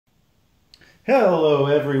Hello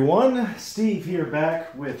everyone, Steve here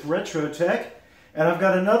back with Retro Tech, and I've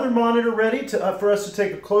got another monitor ready for us to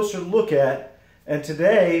take a closer look at, and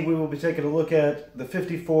today we will be taking a look at the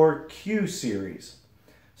 54Q series.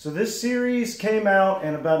 So this series came out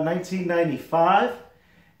in about 1995,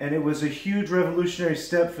 and it was a huge revolutionary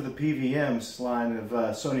step for the PVMs line of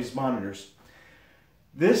Sony's monitors.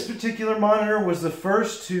 This particular monitor was the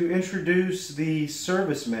first to introduce the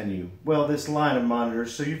service menu. Well, this line of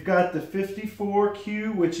monitors. So you've got the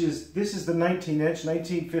 54Q, this is the 19-inch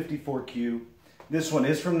 1954Q. This one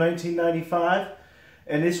is from 1995,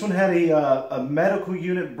 and this one had a medical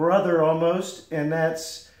unit brother almost, and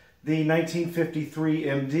that's the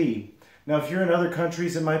 1953MD. Now, if you're in other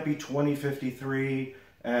countries, it might be 2053,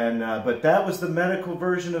 but that was the medical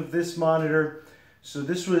version of this monitor. So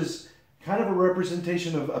this was kind of a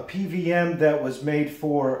representation of a PVM that was made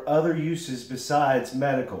for other uses besides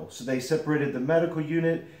medical. So they separated the medical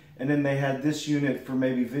unit, and then they had this unit for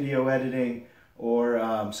maybe video editing or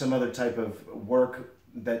some other type of work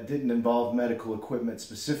that didn't involve medical equipment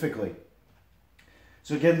specifically.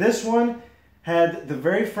 So again, this one had the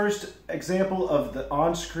very first example of the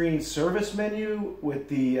on-screen service menu with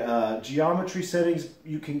the geometry settings.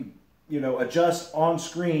 You can, adjust on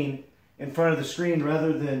screen in front of the screen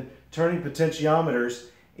rather than turning potentiometers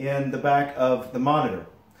in the back of the monitor.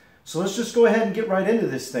 So let's just go ahead and get right into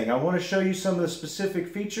this thing. I want to show you some of the specific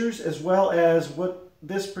features as well as what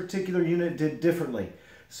this particular unit did differently.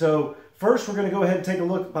 So first we're going to go ahead and take a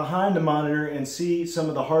look behind the monitor and see some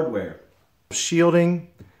of the hardware. Shielding,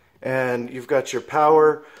 and you've got your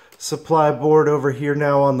power supply board over here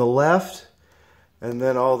now on the left, and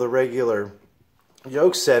then all the regular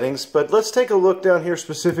yoke settings. But let's take a look down here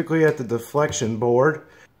specifically at the deflection board.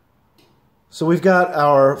 So we've got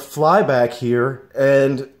our flyback here,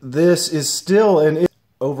 and this is still an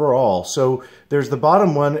overall. So there's the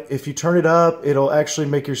bottom one. If you turn it up, it'll actually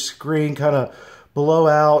make your screen kind of blow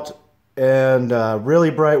out and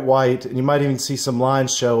really bright white, and you might even see some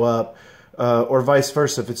lines show up, or vice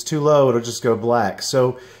versa. If it's too low, it'll just go black.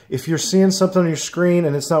 So if you're seeing something on your screen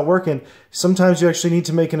and it's not working, sometimes you actually need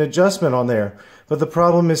to make an adjustment on there. But the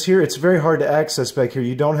problem is here, it's very hard to access back here.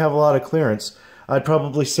 You don't have a lot of clearance. I'd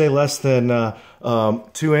probably say less than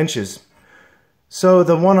 2 inches. So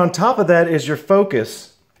the one on top of that is your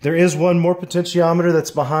focus. There is one more potentiometer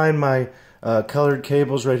that's behind my colored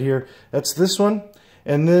cables right here. That's this one.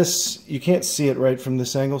 And this, you can't see it right from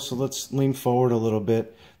this angle, so let's lean forward a little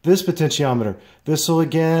bit. This potentiometer, this will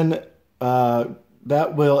again,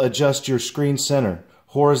 that will adjust your screen center,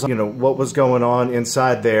 horizontal, what was going on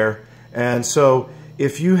inside there. And so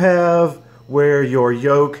if you have where your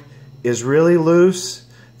yoke is really loose,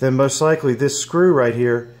 then most likely this screw right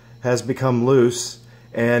here has become loose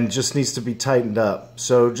and just needs to be tightened up.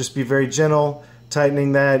 So just be very gentle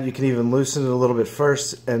tightening that. You can even loosen it a little bit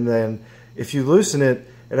first, and then if you loosen it,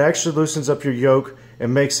 it actually loosens up your yoke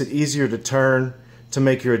and makes it easier to turn to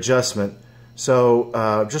make your adjustment. So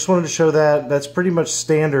just wanted to show that. That's pretty much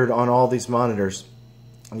standard on all these monitors.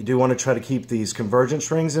 You do want to try to keep these convergence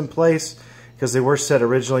rings in place because they were set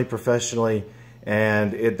originally professionally,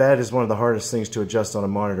 and that is one of the hardest things to adjust on a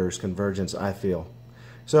monitor is convergence, I feel.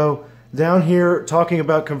 So down here, talking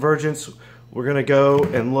about convergence, we're going to go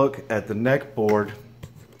and look at the neck board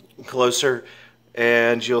closer,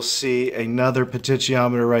 and you'll see another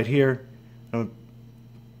potentiometer right here.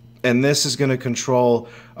 And this is going to control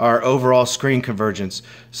our overall screen convergence.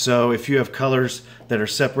 So if you have colors that are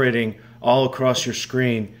separating all across your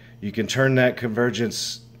screen, you can turn that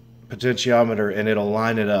convergence potentiometer and it'll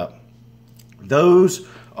line it up. Those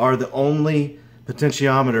are the only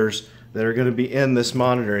potentiometers that are going to be in this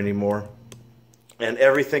monitor anymore, and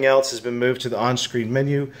everything else has been moved to the on-screen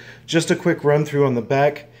menu. Just a quick run through on the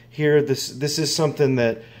back here. This is something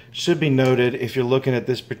that should be noted if you're looking at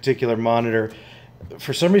this particular monitor.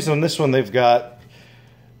 For some reason on this one they've got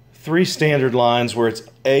 3 standard lines where it's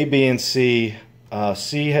A, B, and C.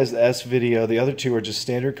 C has the S video, the other 2 are just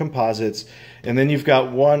standard composites, and then you've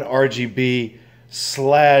got 1 RGB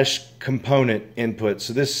 / component input.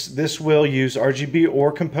 So this will use RGB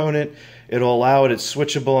or component. It'll allow it, it's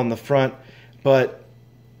switchable on the front, but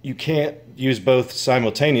you can't use both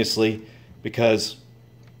simultaneously because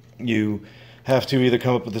you have to either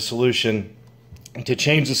come up with a solution to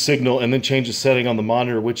change the signal and then change the setting on the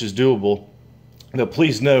monitor, which is doable. Now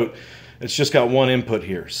please note, it's just got 1 input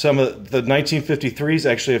here. Some of the 1953s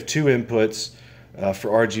actually have 2 inputs for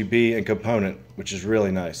RGB and component, which is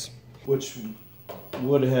really nice. Which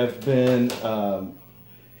would have been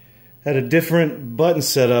had a different button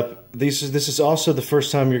setup. This is also the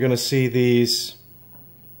first time you're going to see these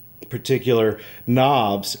particular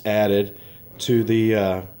knobs added to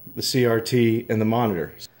the the CRT, and the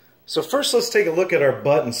monitor. So first let's take a look at our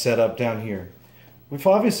button setup down here. We've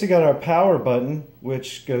obviously got our power button,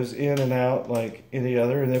 which goes in and out like any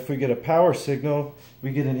other, and if we get a power signal,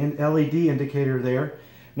 we get an LED indicator there.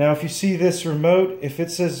 Now if you see this remote, if it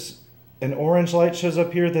says an orange light shows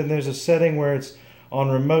up here, then there's a setting where it's on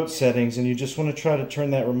remote settings, and you just want to try to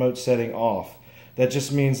turn that remote setting off. That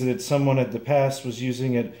just means that it's someone at the past was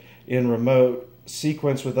using it in remote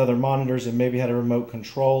sequence with other monitors and maybe had a remote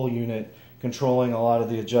control unit controlling a lot of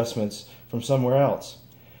the adjustments from somewhere else.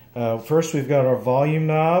 First we've got our volume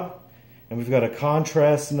knob, and we've got a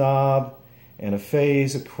contrast knob and a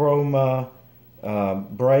phase, a chroma,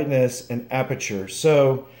 brightness, and aperture.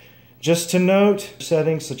 So just to note,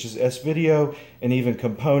 settings such as S-Video and even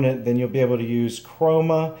component, then you'll be able to use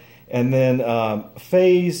chroma, and then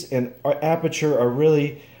phase and aperture are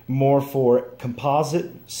really more for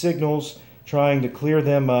composite signals, trying to clear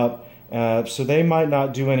them up, so they might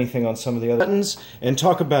not do anything on some of the other buttons. And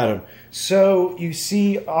talk about them. So you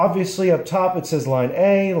see obviously up top it says line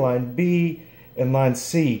A, line B, and line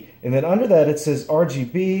C, and then under that it says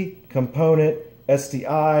RGB, component,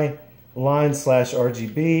 SDI,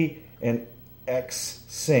 line/RGB, and X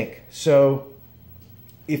sync. So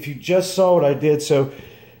if you just saw what I did, so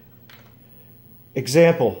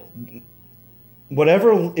example,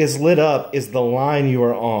 whatever is lit up is the line you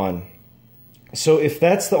are on. So if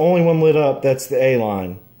that's the only one lit up, that's the A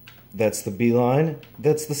line, that's the B line,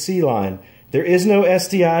 that's the C line. There is no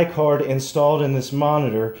SDI card installed in this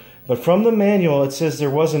monitor, but from the manual it says there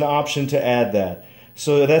was an option to add that.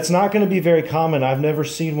 So that's not going to be very common. I've never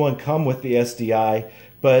seen one come with the SDI,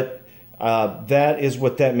 but that is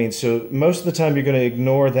what that means. So most of the time you're going to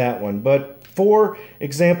ignore that one. But for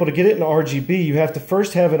example, to get it in RGB, you have to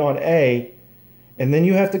first have it on A, and then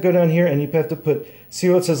you have to go down here and you have to put, see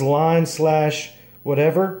what it says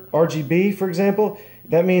line/whatever, RGB for example?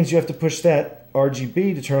 That means you have to push that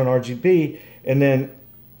RGB to turn on RGB, and then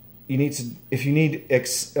you need to, if you need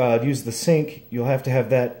use the sync, you'll have to have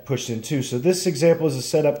that pushed in too. So this example is a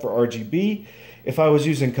setup for RGB. If I was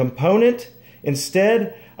using component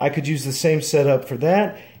instead, I could use the same setup for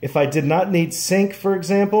that. If I did not need sync, for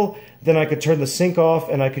example, then I could turn the sync off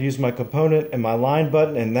and I could use my component and my line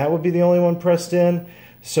button, and that would be the only one pressed in.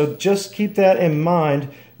 So just keep that in mind.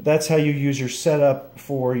 That's how you use your setup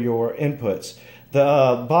for your inputs.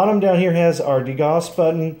 The bottom down here has our degauss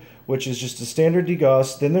button, which is just a standard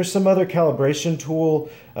degauss. Then there's some other calibration tool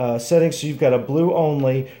settings. So you've got a blue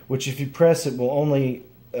only, which if you press it will only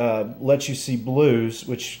let you see blues,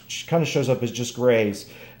 which kind of shows up as just grays.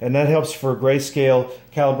 And that helps for grayscale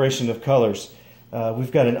calibration of colors.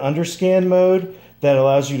 We've got an underscan mode that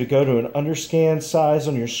allows you to go to an underscan size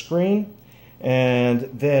on your screen. And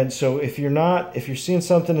then, so if you're seeing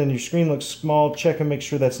something and your screen looks small, check and make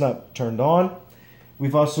sure that's not turned on.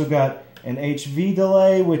 We've also got an HV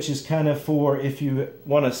delay, which is kind of for if you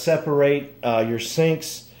want to separate your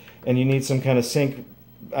syncs and you need some kind of sync.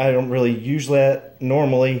 I don't really use that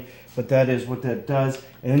normally, but that is what that does.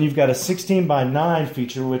 And then you've got a 16:9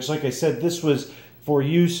 feature, which, like I said, this was for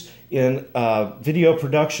use in video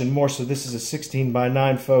production more, so this is a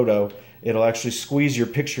 16:9 photo. It'll actually squeeze your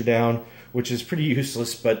picture down, which is pretty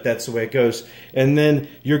useless, but that's the way it goes. And then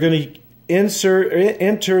you're going to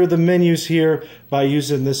enter the menus here by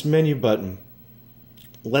using this menu button.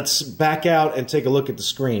 Let's back out and take a look at the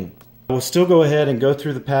screen. We'll still go ahead and go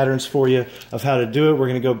through the patterns for you of how to do it. We're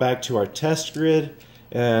going to go back to our test grid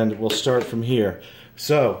and we'll start from here.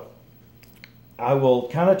 So I will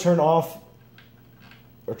kind of turn off,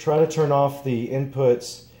 or try to turn off the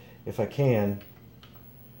inputs if I can,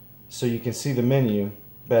 so you can see the menu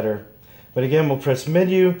better. But again, we'll press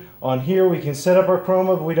menu. On here we can set up our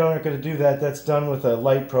chroma, but we aren't going to do that. That's done with a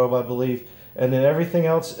light probe, I believe. And then everything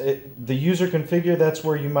else, the user configure, that's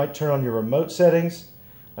where you might turn on your remote settings.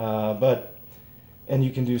 And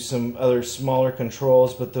you can do some other smaller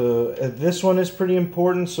controls, but this one is pretty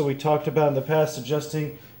important. So we talked about in the past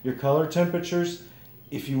adjusting your color temperatures.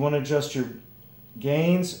 If you want to adjust your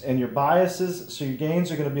gains and your biases, so your gains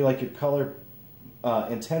are going to be like your color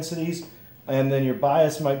intensities, and then your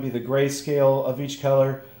bias might be the grayscale of each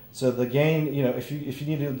color. So the gain, you know, if you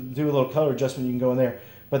need to do a little color adjustment, you can go in there.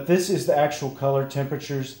 But this is the actual color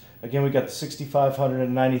temperatures. Again, we got the 6500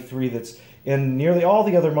 and 93 that's in nearly all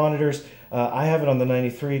the other monitors. I have it on the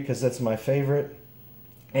 93 because that's my favorite.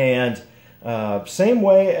 And same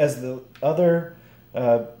way as the other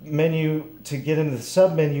menu, to get into the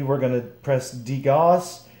sub-menu, we're going to press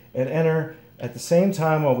degauss and enter at the same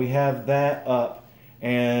time while we have that up.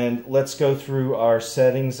 And let's go through our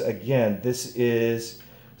settings again. This is,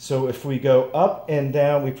 so if we go up and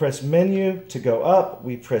down, we press menu to go up,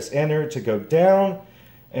 we press enter to go down,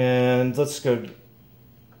 And let's go,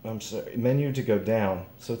 I'm sorry, menu to go down.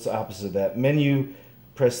 So it's the opposite of that. Menu,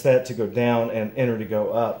 press that to go down, and enter to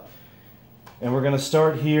go up. And we're going to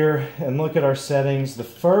start here and look at our settings. The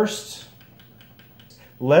first,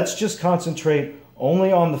 let's just concentrate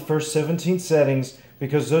only on the first 17 settings,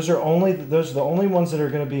 because those are the only ones that are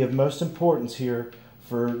going to be of most importance here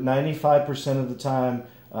for 95% of the time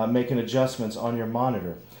making adjustments on your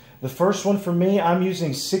monitor. The first one for me, I'm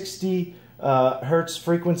using 60 hertz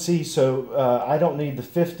frequency, so I don't need the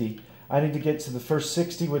 50. I need to get to the first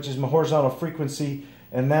 60, which is my horizontal frequency,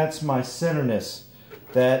 and that's my centerness.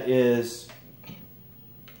 That is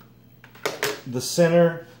the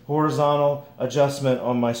center horizontal adjustment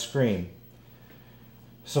on my screen.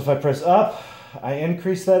 So if I press up, I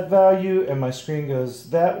increase that value and my screen goes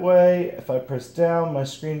that way. If I press down, my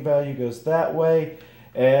screen value goes that way.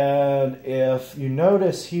 And if you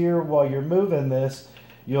notice here while you're moving this,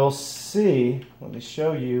 you'll see, let me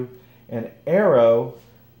show you, an arrow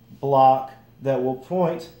block that will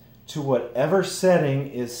point to whatever setting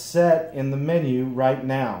is set in the menu right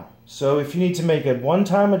now. So if you need to make a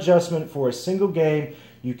one-time adjustment for a single game,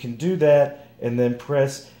 you can do that and then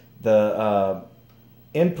press the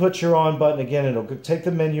input you're on button again. It'll take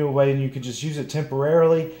the menu away and you can just use it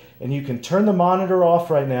temporarily, and you can turn the monitor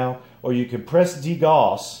off right now, or you can press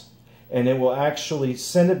degauss and it will actually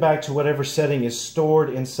send it back to whatever setting is stored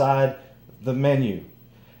inside the menu.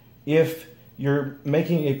 If you're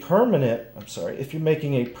making a permanent, if you're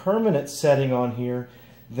making a permanent setting on here,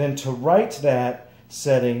 then to write that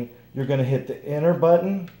setting, you're going to hit the enter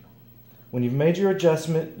button. When you've made your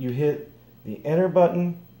adjustment, you hit the enter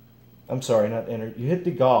button. I'm sorry, not enter. You hit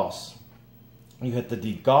degauss. You hit the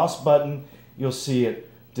degauss button. You'll see it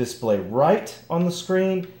display right on the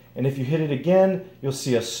screen. And if you hit it again, you'll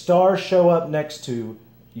see a star show up next to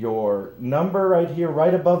your number right here,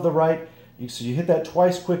 right above the right. So you hit that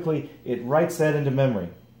twice quickly, it writes that into memory.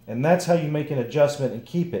 And that's how you make an adjustment and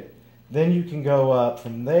keep it. Then you can go up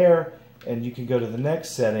from there and you can go to the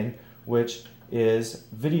next setting, which is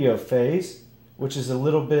video phase, which is a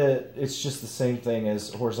little bit, it's just the same thing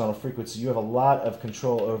as horizontal frequency. You have a lot of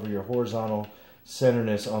control over your horizontal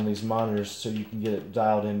centerness on these monitors, so you can get it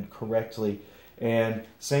dialed in correctly. And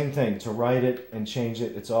same thing, to write it and change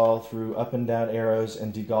it, it's all through up and down arrows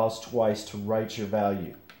and degauss twice to write your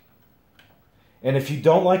value. And if you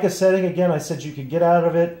don't like a setting, again, I said you could get out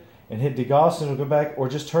of it and hit degauss and it'll go back, or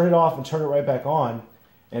just turn it off and turn it right back on,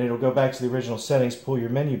 and it'll go back to the original settings, pull your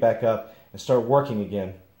menu back up, and start working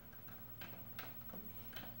again.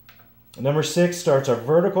 Number 6 starts our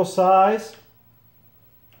vertical size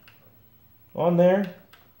on there,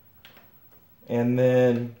 and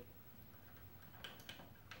then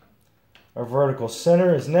our vertical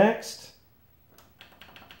center is next.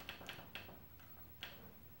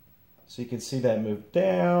 So you can see that move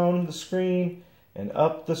down the screen and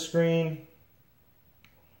up the screen.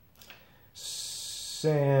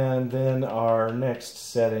 And then our next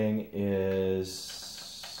setting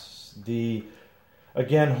is the,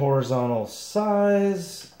 again, horizontal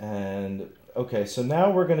size. And okay, so now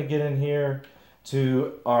we're going to get in here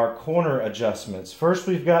to our corner adjustments. First,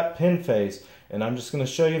 we've got pin phase, and I'm just going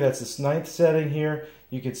to show you that's this 9th setting here.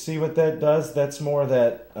 You can see what that does. That's more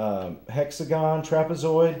that hexagon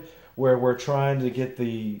trapezoid, where we're trying to get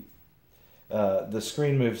the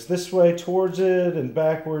screen moves this way towards it and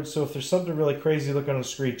backwards. So if there's something really crazy looking on the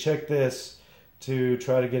screen, check this to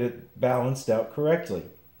try to get it balanced out correctly.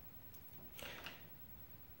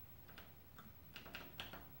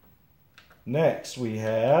 Next we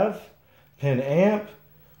have pin amp,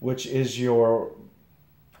 which is your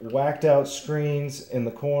whacked out screens in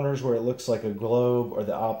the corners where it looks like a globe or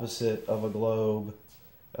the opposite of a globe.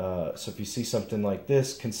 So if you see something like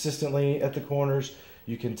this consistently at the corners,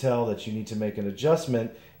 you can tell that you need to make an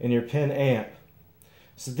adjustment in your pin amp.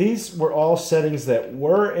 So these were all settings that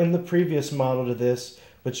were in the previous model to this,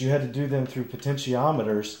 but you had to do them through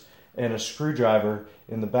potentiometers and a screwdriver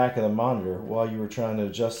in the back of the monitor while you were trying to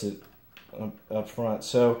adjust it up front.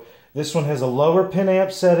 So this one has a lower pin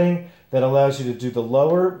amp setting that allows you to do the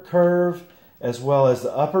lower curve as well as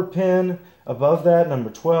the upper pin above that, number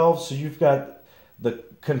 12. So you've got the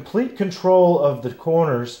complete control of the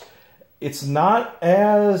corners. It's not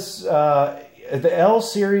as, the L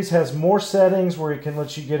series has more settings where it can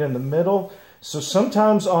let you get in the middle. So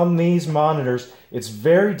sometimes on these monitors, it's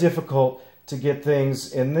very difficult to get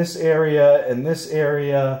things in this area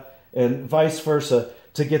and vice versa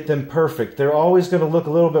to get them perfect. They're always going to look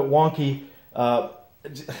a little bit wonky. I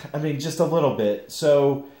mean, just a little bit.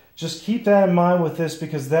 So just keep that in mind with this,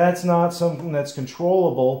 because that's not something that's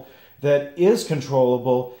controllable, that is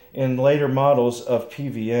controllable in later models of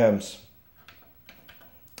PVMs.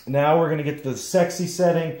 Now we're going to get to the sexy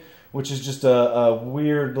setting, which is just a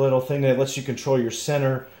weird little thing that lets you control your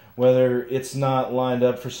center, whether it's not lined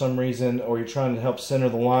up for some reason or you're trying to help center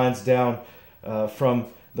the lines down from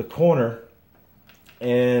the corner.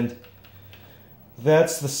 And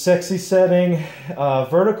that's the sexy setting.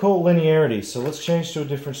 Vertical linearity. So let's change to a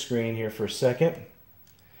different screen here for a second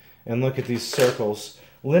and look at these circles.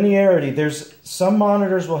 Linearity, there's some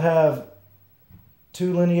monitors will have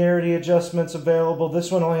 2 linearity adjustments available.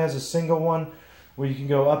 This one only has a single one where you can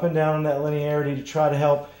go up and down on that linearity to try to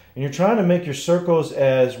help. And you're trying to make your circles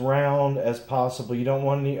as round as possible. You don't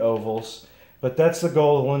want any ovals, but that's the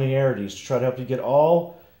goal of linearity, is to try to help you get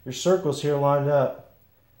all your circles here lined up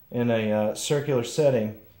in a circular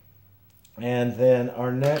setting. And then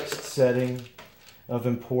our next setting of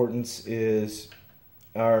importance is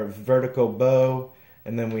our vertical bow,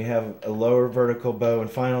 and then we have a lower vertical bow, and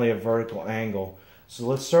finally a vertical angle. So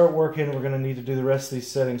let's start working. We're going to need to do the rest of these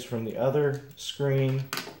settings from the other screen.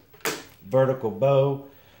 Vertical bow.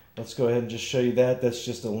 Let's go ahead and just show you that. That's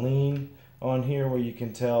just a lean on here where you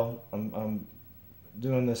can tell I'm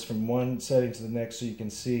doing this from one setting to the next so you can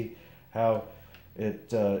see how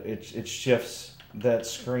it shifts that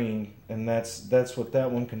screen, and that's what that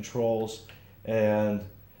one controls. And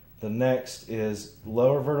the next is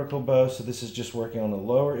lower vertical bow, so this is just working on the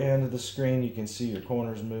lower end of the screen. You can see your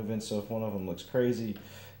corners moving, so if one of them looks crazy,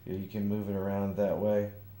 you can move it around that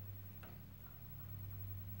way.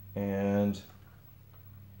 And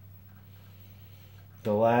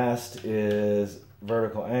the last is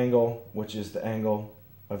vertical angle, which is the angle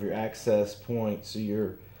of your access point, so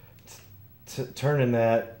you're turning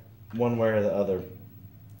that one way or the other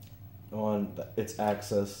on its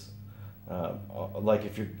axis. Like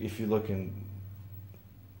if you're looking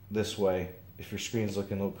this way, if your screen's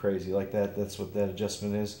looking a little crazy like that, that's what that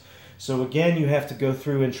adjustment is. So again, you have to go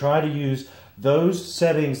through and try to use those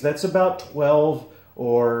settings. That's about 12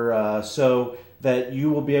 or so that you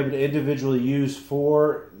will be able to individually use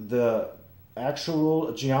for the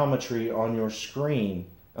actual geometry on your screen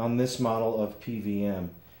on this model of PVM.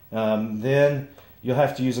 Then you'll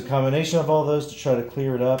have to use a combination of all those to try to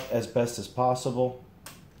clear it up as best as possible.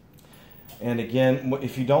 And again,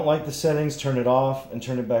 if you don't like the settings, turn it off and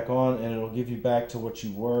turn it back on, and it'll give you back to what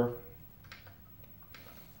you were.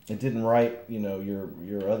 It didn't write, you know,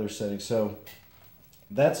 your other settings. So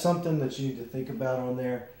that's something that you need to think about on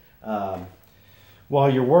there while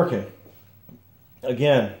you're working.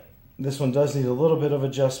 Again, this one does need a little bit of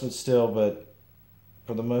adjustment still, but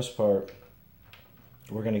for the most part,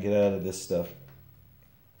 we're going to get out of this stuff.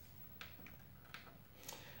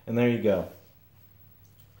 And there you go.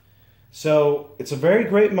 So it's a very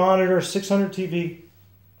great monitor, 600 TV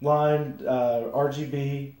line,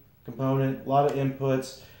 RGB component, a lot of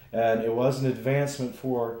inputs, and it was an advancement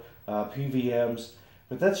for PVMs.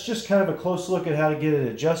 But that's just kind of a close look at how to get it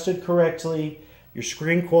adjusted correctly, your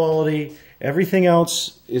screen quality. Everything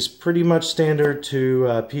else is pretty much standard to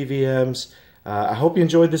PVMs. I hope you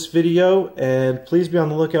enjoyed this video, and please be on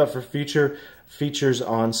the lookout for future features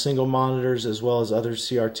on single monitors as well as other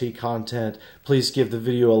CRT content. Please give the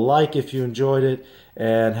video a like if you enjoyed it,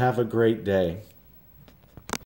 and have a great day.